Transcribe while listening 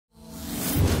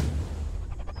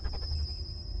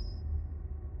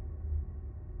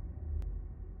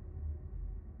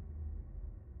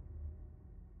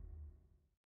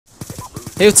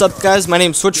Hey, what's up guys, my name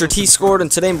is Switcher T-Scored,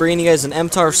 and today I'm bringing you guys an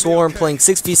MTAR Swarm playing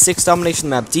 6v6 domination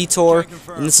map Detour,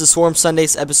 and this is Swarm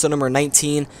Sundays episode number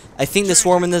 19. I think the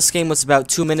Swarm in this game was about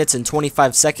 2 minutes and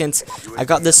 25 seconds. I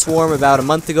got this Swarm about a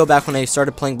month ago, back when I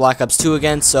started playing Black Ops 2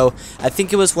 again, so I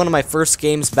think it was one of my first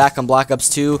games back on Black Ops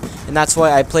 2, and that's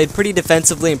why I played pretty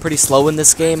defensively and pretty slow in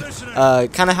this game.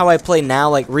 Kind of how I play now,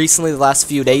 like recently the last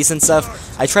few days and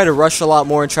stuff. I try to rush a lot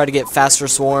more and try to get faster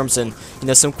Swarms and, you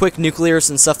know, some quick nuclears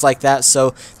and stuff like that,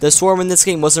 so the Swarm in this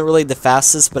game wasn't really the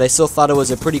fastest, but I still thought it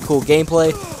was a pretty cool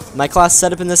gameplay. My class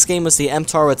setup in this game was the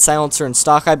MTAR with Silencer and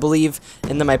Stock, I believe,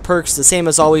 and then my perks, the same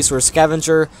as always, were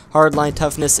Scavenger, Hardline,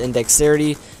 Toughness, and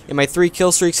Dexterity. And my 3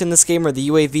 kill streaks in this game are the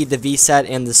UAV, the VSAT,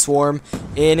 and the Swarm.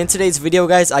 And in today's video,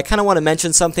 guys, I kind of want to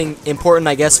mention something important,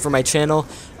 I guess, for my channel.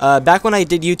 Back when I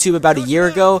did YouTube about a year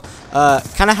ago,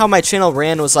 kind of how my channel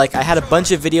ran was like I had a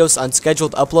bunch of videos on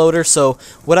scheduled uploader. So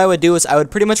what I would do is I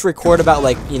would pretty much record about,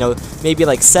 like, you know, maybe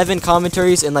like 7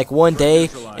 commentaries in like one day,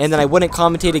 and then I wouldn't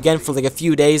commentate again for like a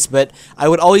few days, but I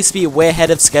would always be way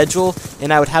ahead of schedule,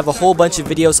 and I would have a whole bunch of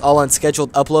videos all on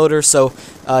scheduled uploader. So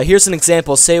here's an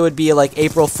example. Say it would be like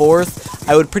April 4th.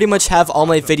 I would pretty much have all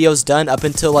my videos done up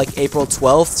until like April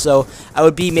 12th, so I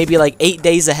would be maybe like 8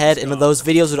 days ahead, and those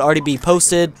videos would already be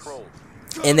posted,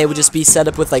 and they would just be set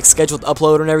up with like scheduled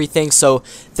upload and everything. So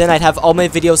then I'd have all my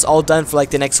videos all done for like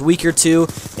the next week or two,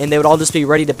 and they would all just be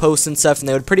ready to post and stuff, and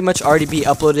they would pretty much already be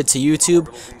uploaded to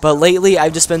YouTube. But lately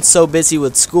I've just been so busy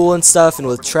with school and stuff, and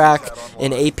with track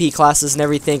and AP classes and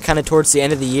everything, kind of towards the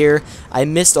end of the year, I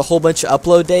missed a whole bunch of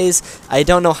upload days. I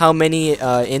don't know how many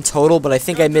in total, but I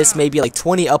think I missed maybe like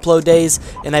 20 upload days,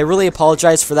 and I really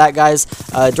apologize for that, guys.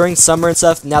 During summer and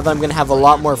stuff, now that I'm gonna have a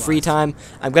lot more free time,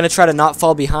 I'm gonna try to not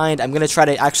fall behind. I'm gonna try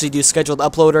to actually do scheduled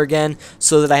uploader again,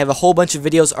 so that I have a whole bunch of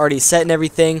videos already set and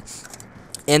everything.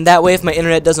 And that way, if my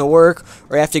internet doesn't work,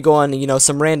 or I have to go on, you know,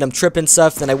 some random trip and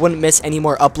stuff, then I wouldn't miss any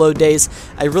more upload days.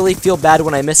 I really feel bad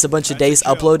when I miss a bunch of days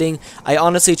uploading. I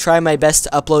honestly try my best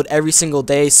to upload every single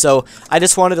day, so I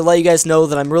just wanted to let you guys know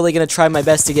that I'm really going to try my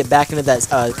best to get back into that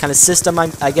kind of system,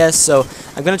 I guess. So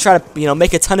I'm going to try to, you know,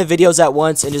 make a ton of videos at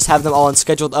once and just have them all on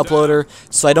scheduled uploader,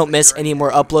 so I don't miss any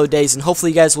more upload days, and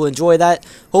hopefully you guys will enjoy that.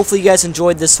 Hopefully you guys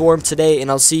enjoyed this Swarm today,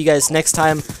 and I'll see you guys next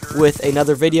time with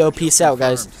another video. Peace out,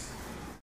 guys.